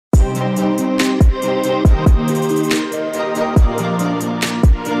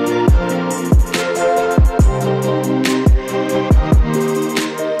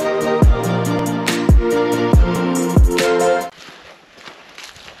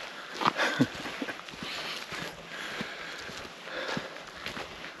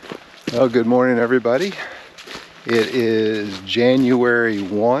Well, good morning, everybody. It is January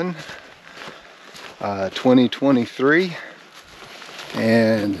 1, 2023,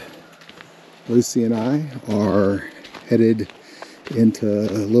 and Lucy and I are headed into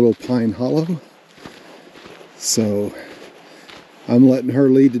Little Pine Hollow. So I'm letting her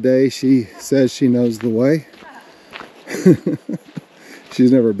lead today. She says she knows the way.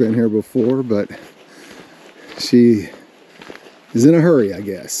 She's never been here before, but she is in a hurry, I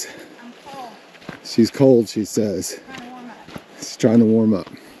guess. She's cold, she says. She's trying to warm up.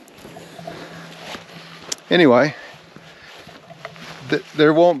 Anyway,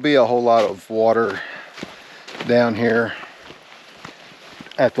 there won't be a whole lot of water down here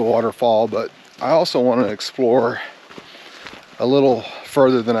at the waterfall, but I also want to explore a little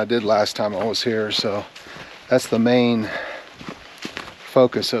further than I did last time I was here, so that's the main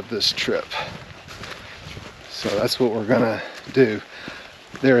focus of this trip. So that's what we're gonna do.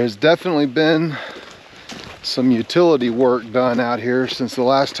 There has definitely been some utility work done out here since the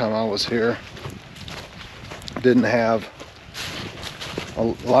last time I was here. Didn't have a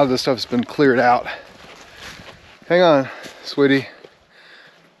lot of this stuff's been cleared out. Hang on, sweetie.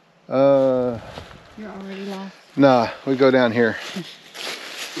 You're already lost? Nah, we go down here.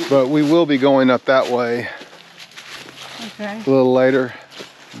 But we will be going up that way okay. a little later.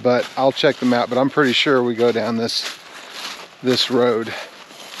 But I'll check the map, but I'm pretty sure we go down this road.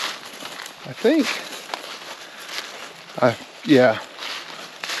 I think. Yeah.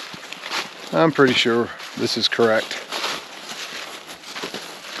 I'm pretty sure this is correct.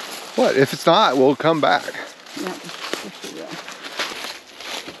 What? If it's not, we'll come back. Yep, yes we will.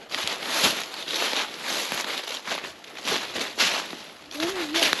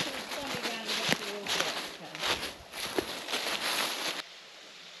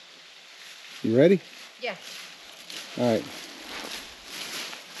 You ready? Yes. All right.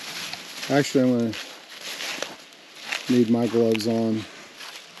 Actually, I'm going to need my gloves on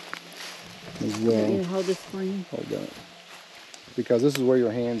as well. You hold this for you? Hold that. Because this is where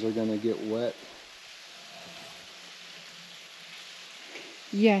your hands are going to get wet.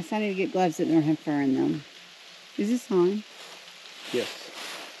 Yes, I need to get gloves that don't have fur in them. Is this on? Yes.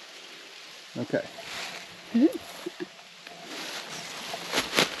 Okay. Now.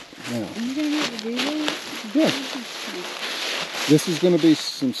 Now, Are you going to have to do this? yeah. This is going to be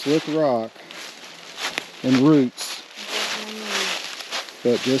some slick rock and roots,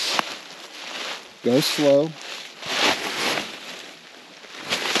 but just go slow.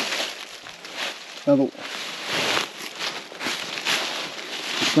 Now,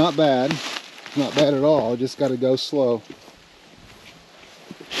 it's not bad. It's not bad at all. Just got to go slow.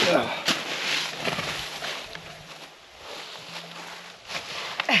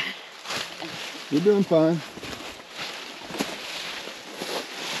 You're doing fine.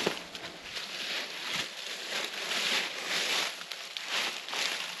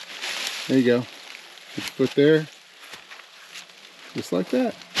 There you go. Put your foot there. Just like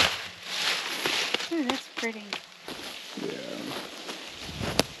that. Oh, that's pretty. Yeah.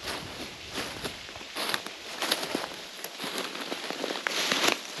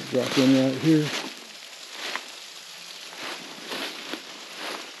 Drop in right here.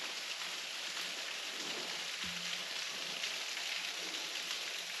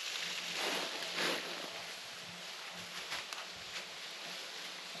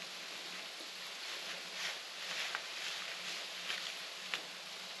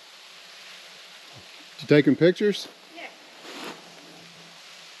 You taking pictures? Yeah.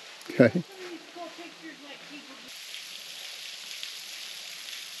 Okay.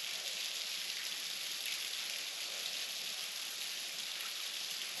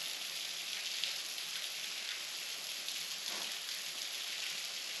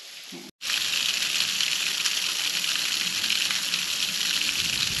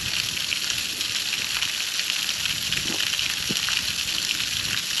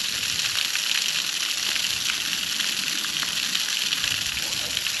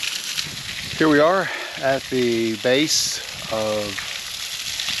 Here we are at the base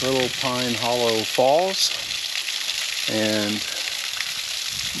of Little Pine Hollow Falls, and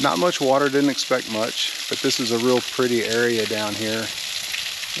not much water, didn't expect much, but this is a real pretty area down here,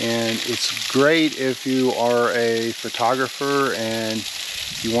 and it's great if you are a photographer and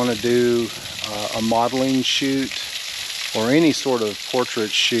you want to do a modeling shoot or any sort of portrait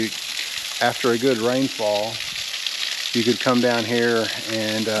shoot after a good rainfall. You could come down here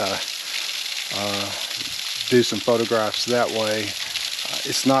and do some photographs that way.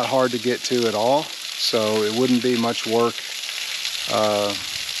 It's not hard to get to at all, so it wouldn't be much work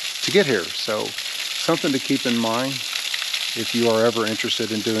to get here. So something to keep in mind. if you are ever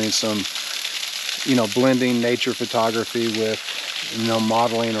interested in doing some, you know, blending nature photography with, you know,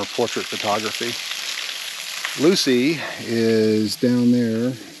 modeling or portrait photography. Lucy is down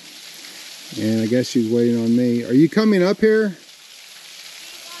there, and I guess she's waiting on me. Are you coming up here?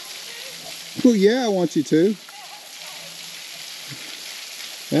 Well, yeah, I want you to.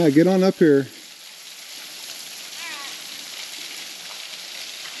 Yeah, get on up here.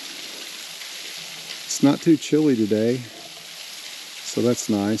 It's not too chilly today, so that's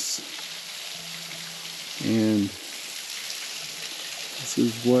nice. And this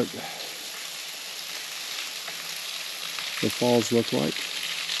is what the falls look like.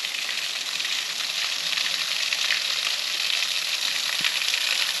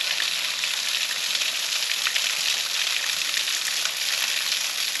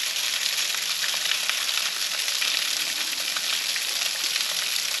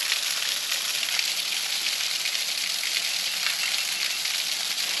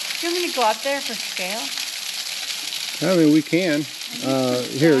 Do you want me to go up there for scale? I mean, we can.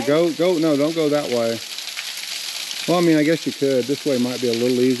 Here, go, no, don't go that way. Well, I mean, I guess you could. This way might be a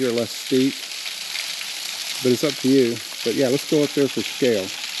little easier, less steep. But it's up to you. But yeah, let's go up there for scale.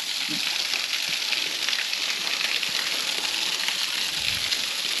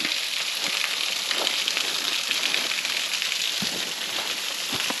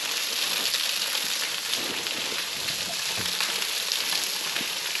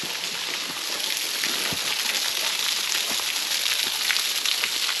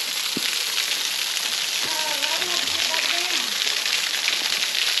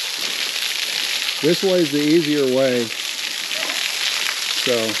 This way is the easier way.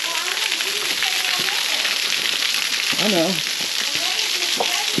 So, I know.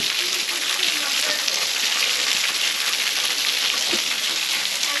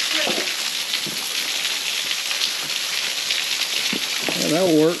 Yeah,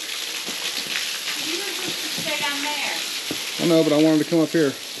 that'll work. I know, but I wanted to come up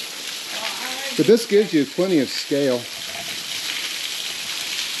here. But this gives you plenty of scale.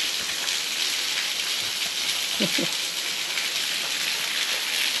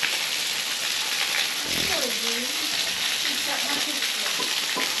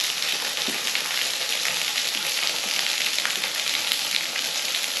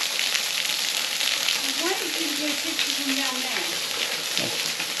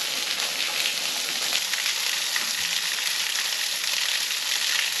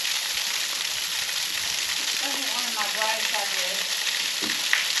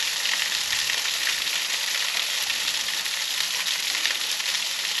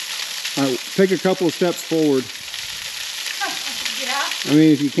 All right, take a couple of steps forward. Yeah. I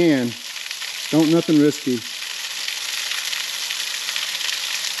mean, if you can. Nothing risky.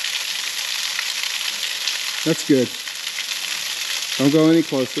 That's good. Don't go any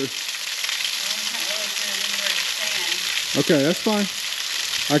closer. Okay, that's fine.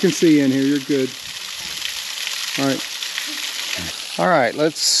 I can see you in here. You're good. All right. All right,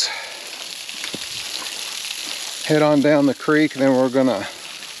 let's head on down the creek, and then we're gonna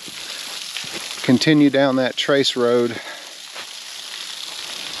continue down that trace road.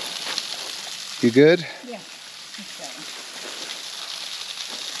 You good? Yeah.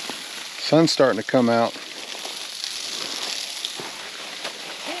 Sun's starting to come out.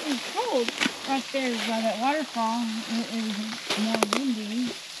 It was cold right there by that waterfall. It was more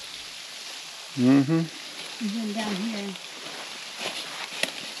windy. Mm-hmm. And then down here.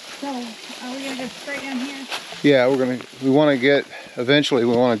 So, are we gonna go straight down here? Yeah, we want to get, eventually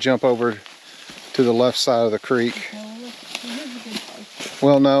we want to jump over to the left side of the creek. Okay, well, here's a good place.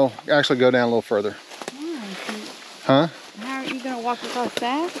 Well, no, actually go down a little further. Huh? How are you gonna walk across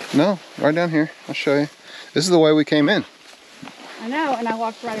that? No, right down here. I'll show you. This is the way we came in. I know, and I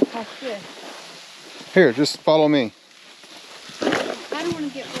walked right across this. Here, just follow me. I don't want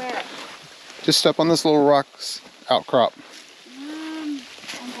to get wet. Just step on this little rock's outcrop. I'm going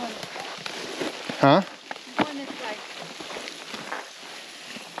this way. Huh? I'm going this way.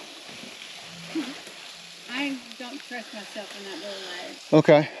 I don't trust myself in that little ledge.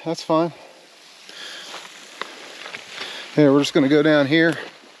 Okay, that's fine. Here, we're just going to go down here.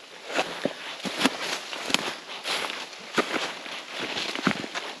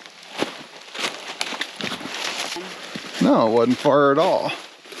 No, it wasn't far at all.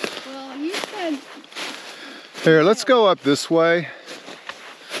 Well, you said... Here, let's go up this way.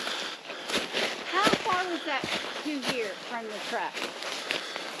 How far was that to here from the truck?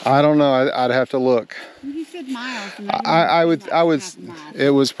 I don't know. I'd have to look. You said miles. And I would. It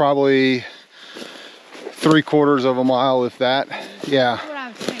was probably 3/4 of a mile, if that. Yeah. That's what I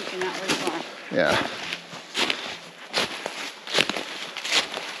was thinking. That was far. Yeah.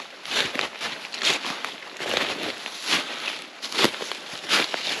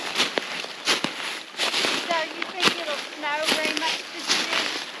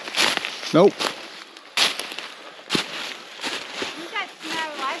 Nope. We got snow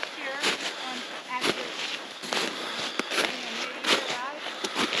last year after New Year,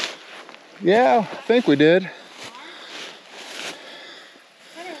 right? Yeah, I think we did.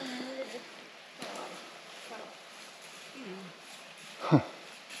 I don't remember it.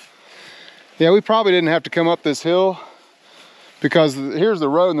 Yeah, we probably didn't have to come up this hill because here's the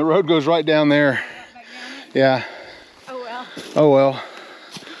road and the road goes right down there. Back down it? Yeah. Oh well. Oh well.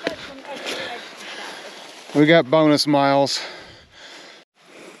 We've got some exercise. We got bonus miles.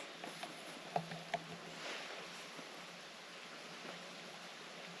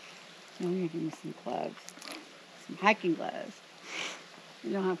 I'm gonna give you some gloves. Some hiking gloves.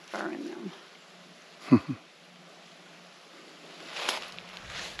 You don't have fur in them.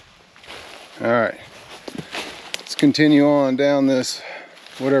 All right. Let's continue on down this,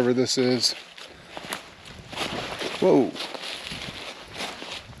 whatever this is. Whoa.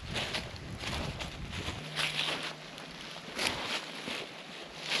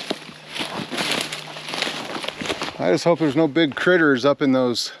 I just hope there's no big critters up in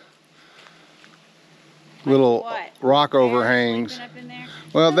those little rock overhangs. Up in there?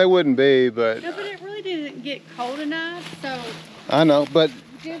 Well, they wouldn't be, but... No, but it really didn't get cold enough, so... I know, but...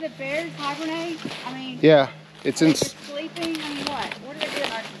 Do the bears hibernate? I mean... Yeah, it's are in... they just sleeping? I mean, what? What do they do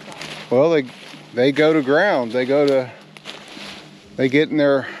in Arkansas? Well, they go to ground. They get in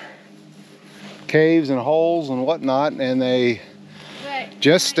their caves and holes and whatnot, and they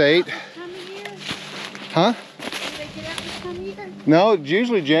gestate. Huh? Do they get out this time of year? No,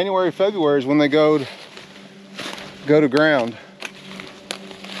 usually January, February is when they go to ground.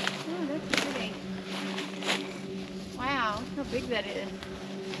 Oh, that's pretty. Wow, look how big that is.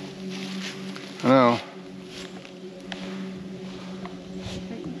 I know.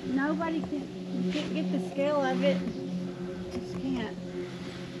 But nobody can, you can't get the scale of it. Just can't.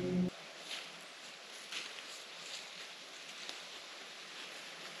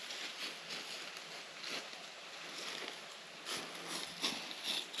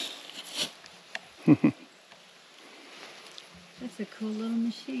 That's a cool little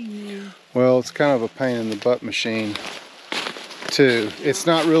machine there. Well, it's kind of a pain in the butt machine too. It's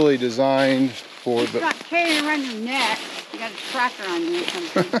not really designed for It's the... not carrying around your neck. You got a tracker on you or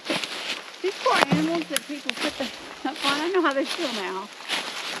something. These poor animals that people put the stuff on, I know how they feel now.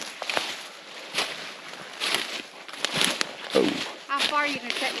 Oh. How far are you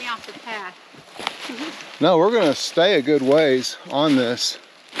going to take me off the path? No, we're going to stay a good ways on this.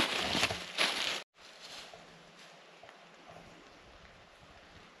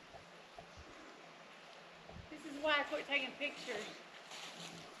 This is why I quit taking pictures.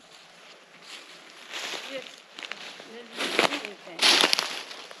 Just doesn't do anything.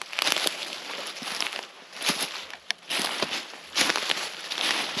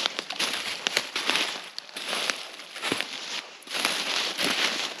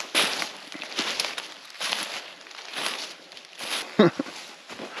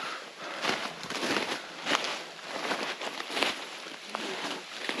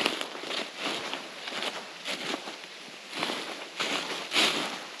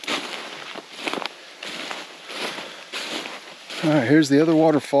 All right, here's the other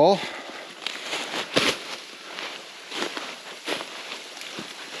waterfall.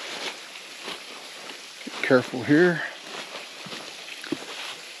 Be careful here.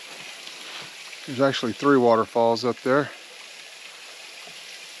 There's actually 3 waterfalls up there.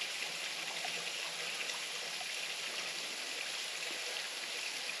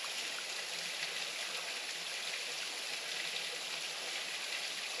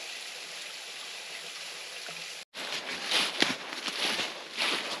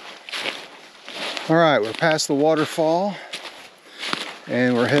 All right, we're past the waterfall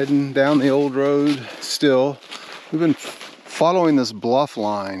and we're heading down the old road still. We've been following this bluff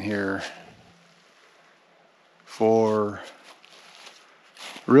line here for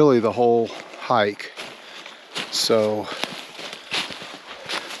really the whole hike. So,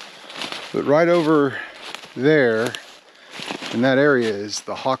 but right over there in that area is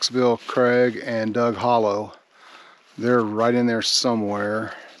the Hawksbill Crag and Doug Hollow. They're right in there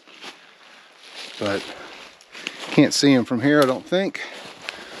somewhere, but can't see them from here, I don't think.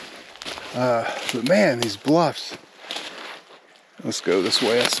 But man, these bluffs. Let's go this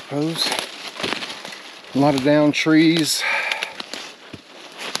way, I suppose. A lot of down trees.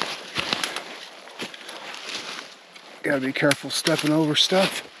 Gotta be careful stepping over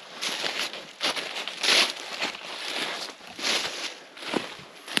stuff.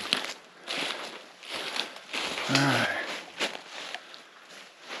 Alright.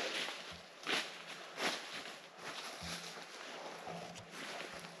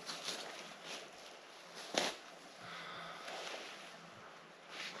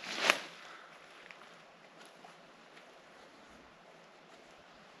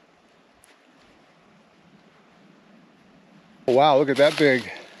 Wow, look at that big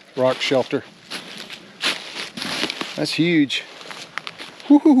rock shelter. That's huge.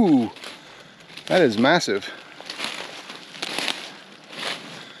 Woohoo! That is massive.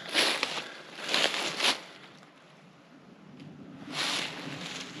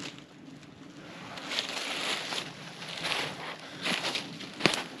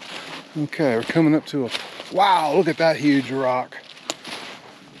 Okay, we're coming up to a... Wow, look at that huge rock.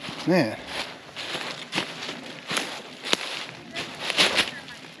 Man.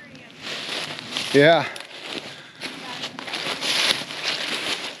 Yeah.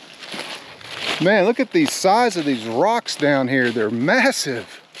 Man, look at the size of these rocks down here. They're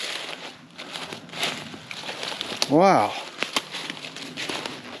massive. Wow.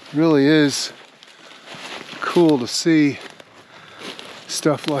 Really is cool to see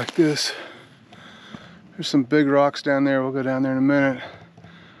stuff like this. There's some big rocks down there. We'll go down there in a minute.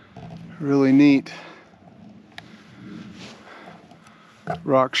 Really neat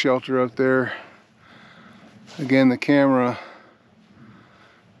rock shelter up there. Again, the camera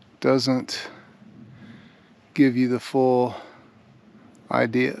doesn't give you the full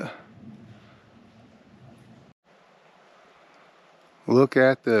idea. Look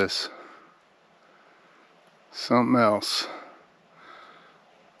at this. Something else.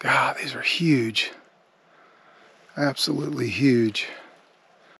 God, these are huge. Absolutely huge.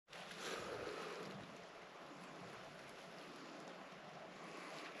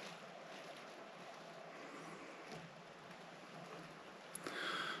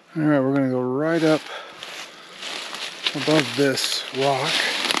 All right, we're gonna go right up above this rock.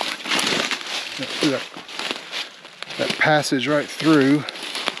 That passage right through.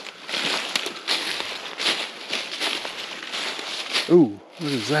 Ooh,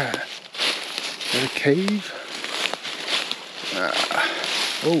 what is that? Is that a cave?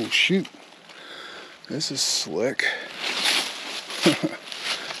 Oh shoot. This is slick.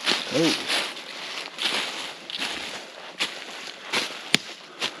 Oh.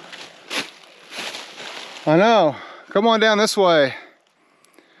 I know. Come on down this way.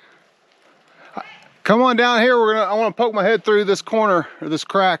 Come on down here. I want to poke my head through this corner, or this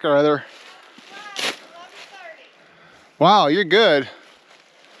crack rather. Wow, you're good.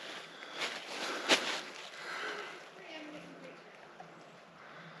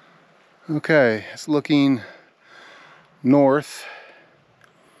 Okay, it's looking north.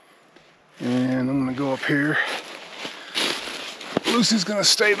 And I'm gonna go up here. Lucy's gonna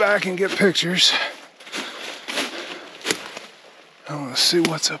stay back and get pictures. I wanna see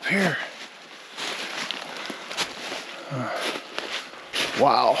what's up here.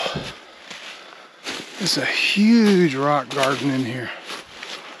 Wow. There's a huge rock garden in here.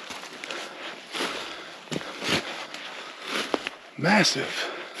 Massive.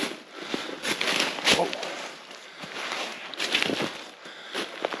 Whoa.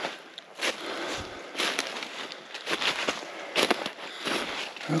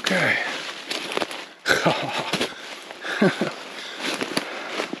 Okay.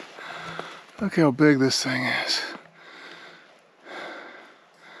 Look how big this thing is.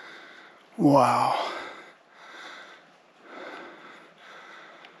 Wow.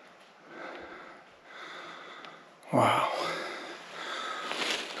 Wow.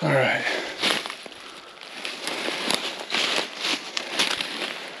 All right.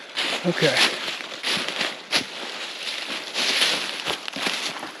 Okay.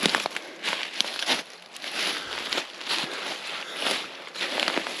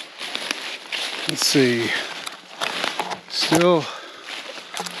 Let's see. Still.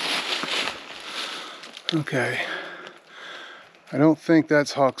 Okay. I don't think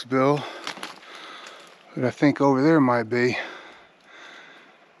that's Hawksbill, but I think over there might be.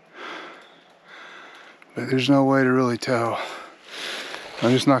 But there's no way to really tell.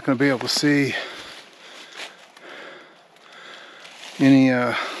 I'm just not going to be able to see any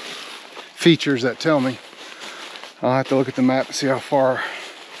features that tell me. I'll have to look at the map and see how far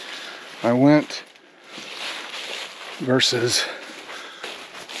I went versus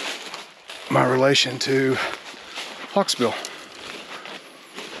my relation to Hawksbill.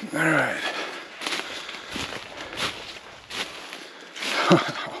 All right.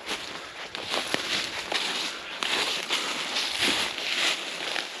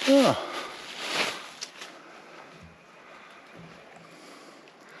 Oh.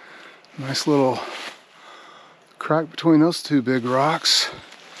 Nice little crack between those two big rocks.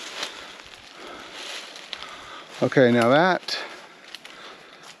 Okay, now that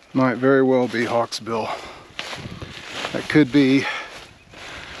might very well be Hawksbill. That could be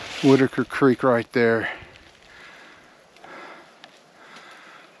Whitaker Creek right there.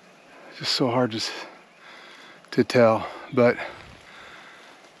 Just so hard to tell. but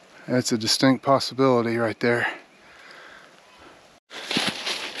that's a distinct possibility right there.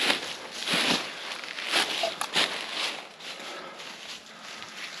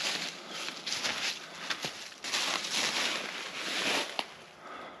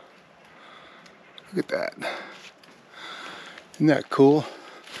 Look at that. Isn't that cool?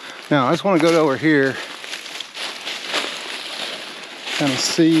 Now I just want to go over here, kind of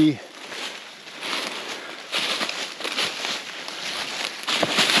see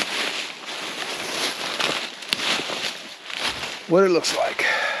what it looks like.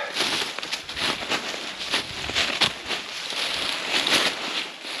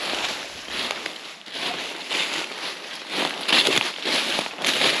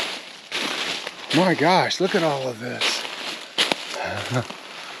 My gosh, look at all of this.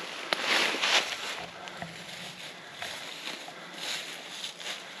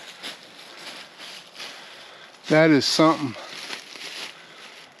 That is something.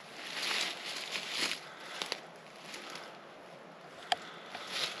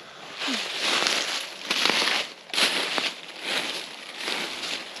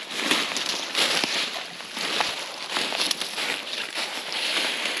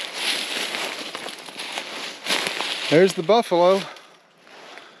 There's the buffalo.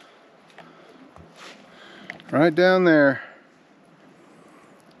 Right down there.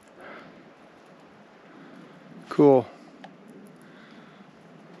 Cool.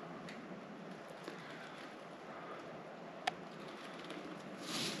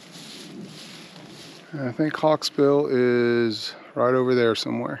 I think Hawksbill is right over there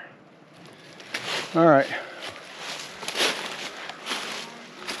somewhere. All right.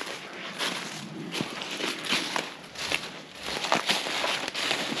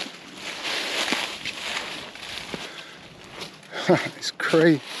 It's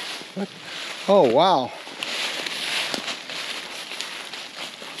crazy. What? Oh, wow.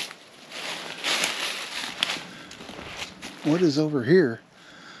 What is over here?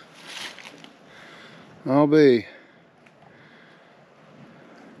 I'll be.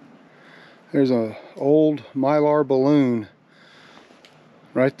 There's an old Mylar balloon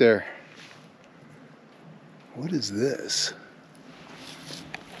right there. What is this?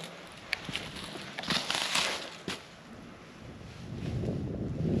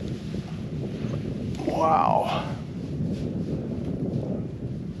 Wow.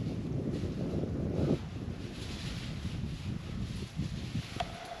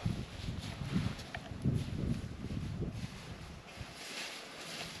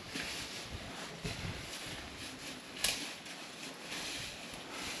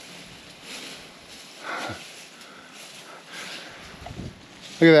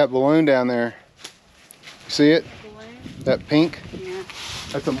 Look at that balloon down there. You see it? Balloon? That pink? Yeah.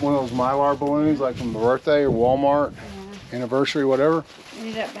 That's one of those Mylar balloons, like from a birthday or Walmart, anniversary, whatever.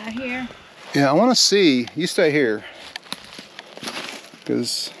 Ended up out here. Yeah, I want to see. You stay here,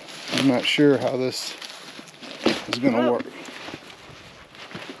 because I'm not sure how this is going to work.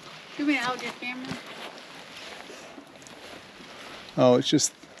 You mean hold your camera? Oh, it's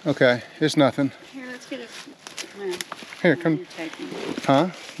just okay. It's nothing. Here, let's get a. Well, Here, come. Huh?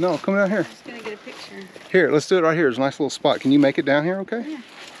 No, come down here. I'm just gonna get a picture. Here, let's do it right here. It's a nice little spot. Can you make it down here, okay? Yeah.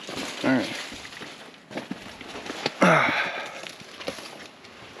 All right.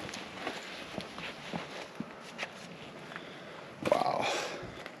 Wow.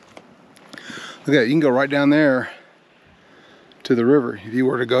 Look at that. You can go right down there to the river. If you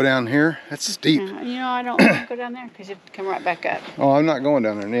were to go down here, that's deep. You know, I don't want to go down there because you have to come right back up. Oh, I'm not going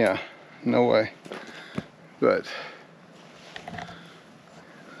down there. Yeah, no way. But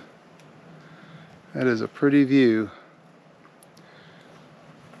that is a pretty view.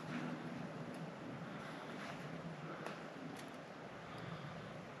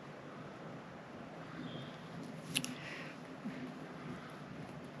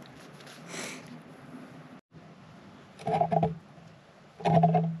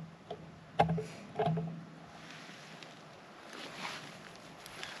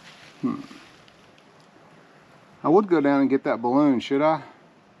 I would go down and get that balloon, should I?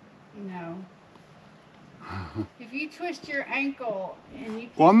 No. If you twist your ankle and you.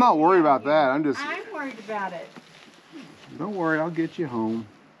 Well, I'm not worried about that. I'm worried about it. Don't worry, I'll get you home.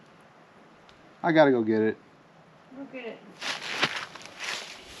 I gotta go get it. Go get it.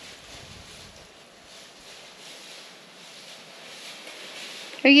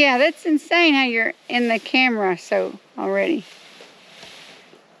 But yeah, that's insane how you're in the camera so already.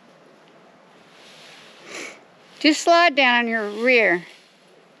 Just slide down on your rear.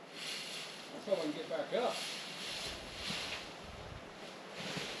 That's how I can get back up.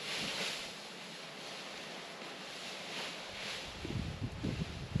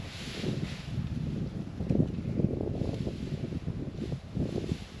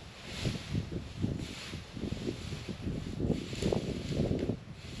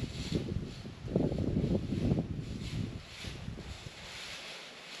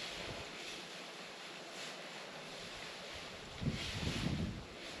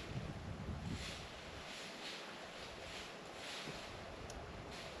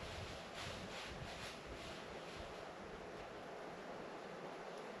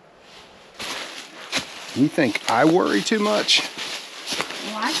 You think I worry too much?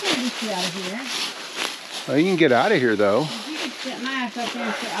 Well, I can't get you out of here. Well, you can get out of here, though. If you could sit my ass up there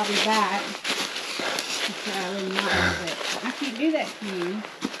and say, I'll be back. So I wouldn't mind, but I can't do that to you.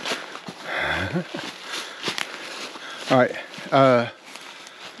 All right.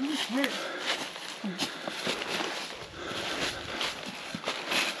 It hurts.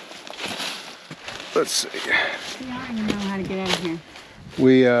 Let's see. See, I don't even know how to get out of here.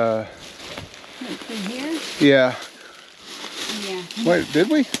 We, Through here? yeah. Yeah. Wait, did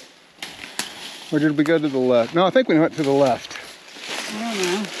we? Or did we go to the left? No, I think we went to the left. I don't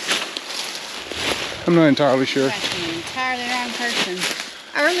know. I'm not entirely sure. You're asking the entirely wrong person.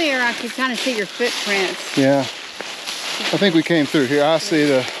 Earlier, I could kind of see your footprints. Yeah. I think we came through here. I see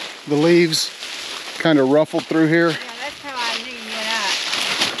the leaves kind of ruffled through here. Yeah, that's how I knew you went up.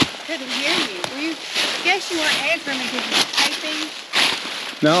 Couldn't hear you. I guess you weren't answering me because you were typing.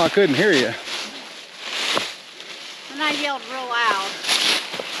 No, I couldn't hear you. And I yelled real loud.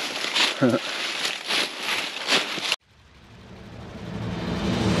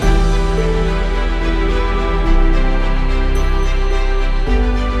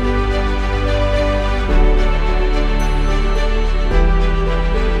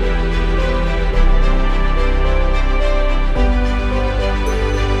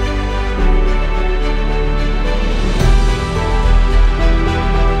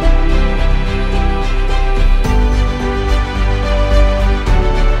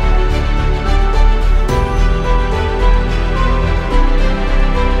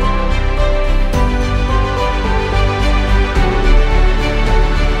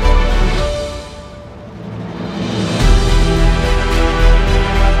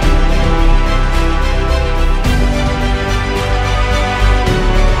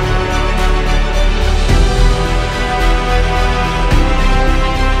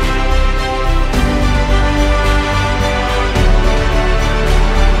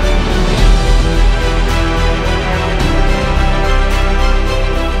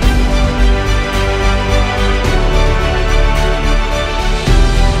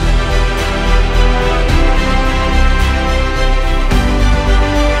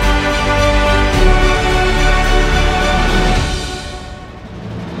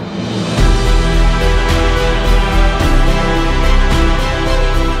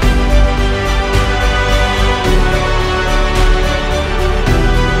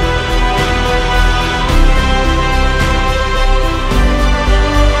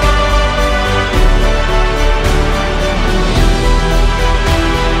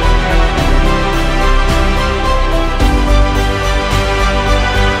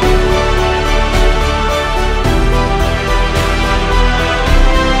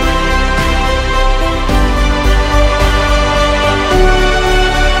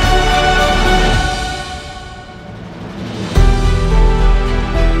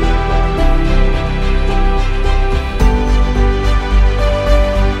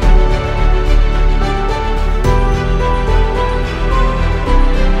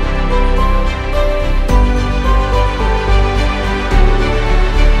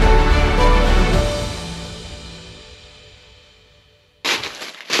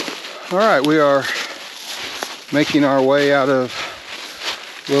 All right, we are making our way out of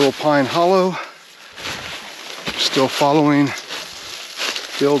Little Pine Hollow. Still following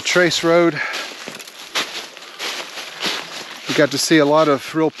the old trace road. We got to see a lot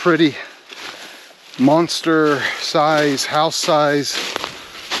of real pretty monster size, house size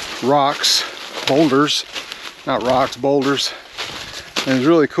rocks, boulders, not rocks, boulders. And it's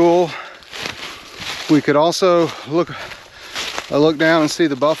really cool. We could also look down and see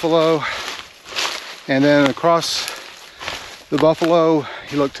the buffalo, and then across the buffalo,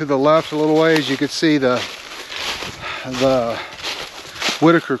 you look to the left a little ways, you could see the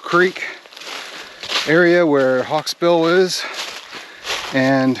Whitaker Creek area where Hawksbill is,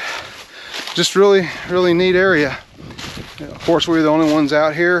 and just really neat area. Of course, we're the only ones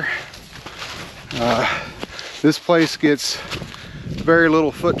out here. This place gets very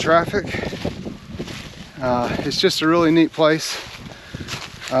little foot traffic. It's just a really neat place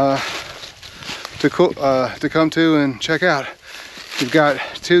to come to and check out. You've got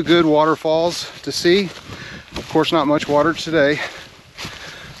two good waterfalls to see. Of course, not much water today,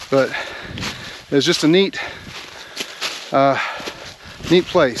 but it's just a neat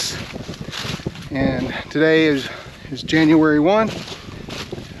place. And today is January 1.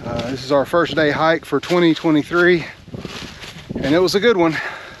 This is our first day hike for 2023, and it was a good one.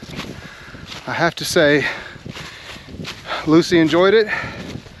 I have to say, Lucy enjoyed it.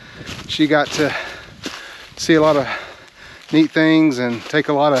 She got to see a lot of neat things and take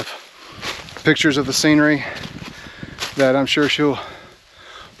a lot of pictures of the scenery that I'm sure she'll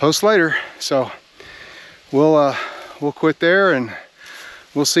post later. So we'll quit there, and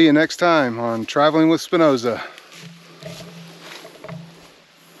we'll see you next time on Traveling with Spinoza.